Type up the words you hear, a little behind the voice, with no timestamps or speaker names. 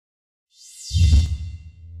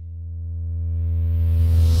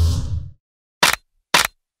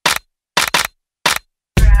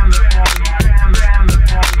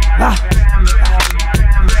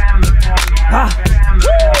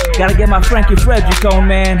Gotta get my Frankie Frederick on,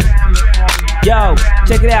 man. Yo,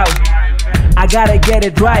 check it out. I gotta get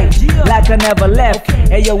it right, like I never left.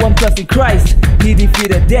 Hey yo, I'm trusting Christ, He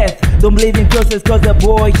defeated death. Don't believe in curses cause the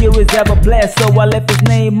boy here is ever blessed. So I left his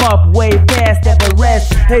name up way past the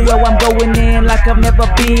rest. Hey yo, I'm going in like I've never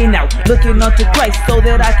been out, looking unto Christ so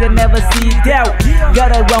that I can never see doubt.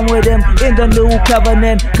 Gotta run with Him in the new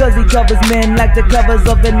covenant, cause He covers men like the covers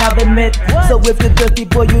of an oven mitt. So if you're thirsty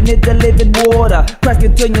boy, you need the living water. Christ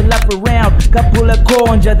can turn your life around, kapula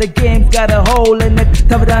konja. The game's got a hole in it,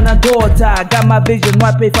 tavadana daughter. Got my vision,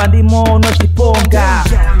 wape fandimo no shiponga.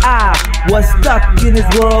 I was stuck in this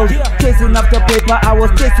world, chasing after paper, I was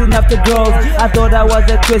chasing after girls. I thought I was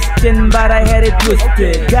a Christian, but I had it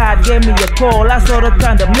twisted. God gave me a call, I sort of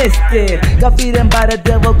kinda missed it. Got beaten by the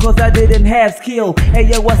devil cause I didn't have skill. Hey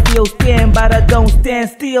yo, I still stand, but I don't stand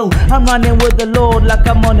still. I'm running with the Lord like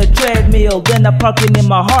I'm on a treadmill. Then I'm parking in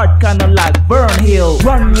my heart, kinda like Burn Hill.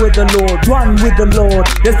 Run with the Lord, run with the Lord.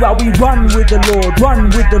 That's why we run with the Lord, run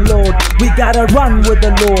with the Lord. We gotta run with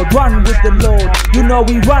the Lord, run with the Lord. You know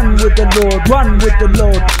we run with the Lord, run with the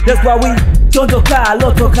Lord. That's why we Tondoka,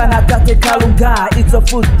 Lotoka, Nagate, Kalunga. It's a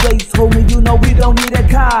foot race, homie, you know we don't need a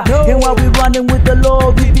car. And while we running with the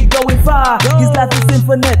Lord, we be going far. His life is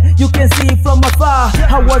infinite, you can see it from afar.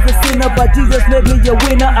 I was a sinner, but Jesus made me a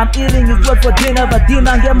winner. I'm eating His word for dinner, but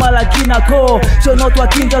dinner ngema la kina ko. So no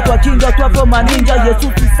twakinga twa for ninja.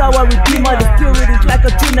 Jesus is our redeemer, the spirit is like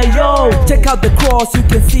a tuna, yo. Check out the cross, you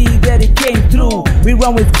can see that it came through. We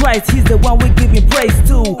run with Christ, He's the one we give Him praise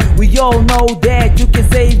to. We all know that you can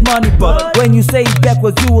save money, but when you say it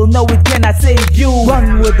backwards, you will know it cannot save you.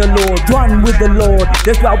 Run with the Lord, run with the Lord.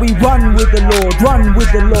 That's why we run with the Lord, run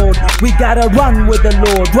with the Lord. We gotta run with the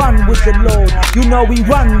Lord, run with the Lord. You know we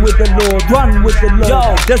run with the Lord, run with the Lord. Yo,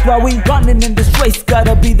 that's why we running in this race.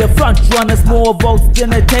 Gotta be the front runners, more votes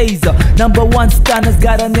than a taser. Number one stunners,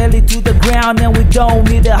 gotta nail it to the ground, and we don't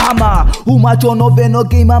need a hammer. Umachono veno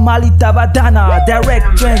game malita badana.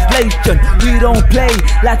 Direct translation, we don't play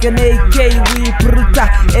like an AK. We pruta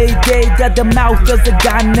AK, got the mouth as a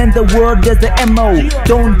gun and the word as the MO.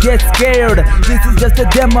 Don't get scared, this is just a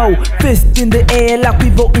demo. Fist in the air like we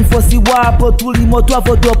voting for Siwapo. Tulimo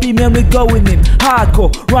twavo topi man, we going in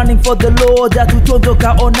hardcore. Running for the Lord, that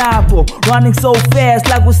utondoka onapo. Running so fast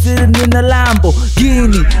like we're sitting in a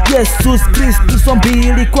Lamborghini. Jesus Christus on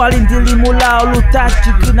Billy, calling Dili Mulao.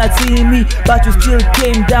 Lutachi could not see me, but you still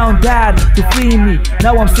came down, died to free me.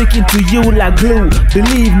 Now I'm sticking to you like glue,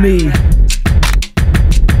 believe me.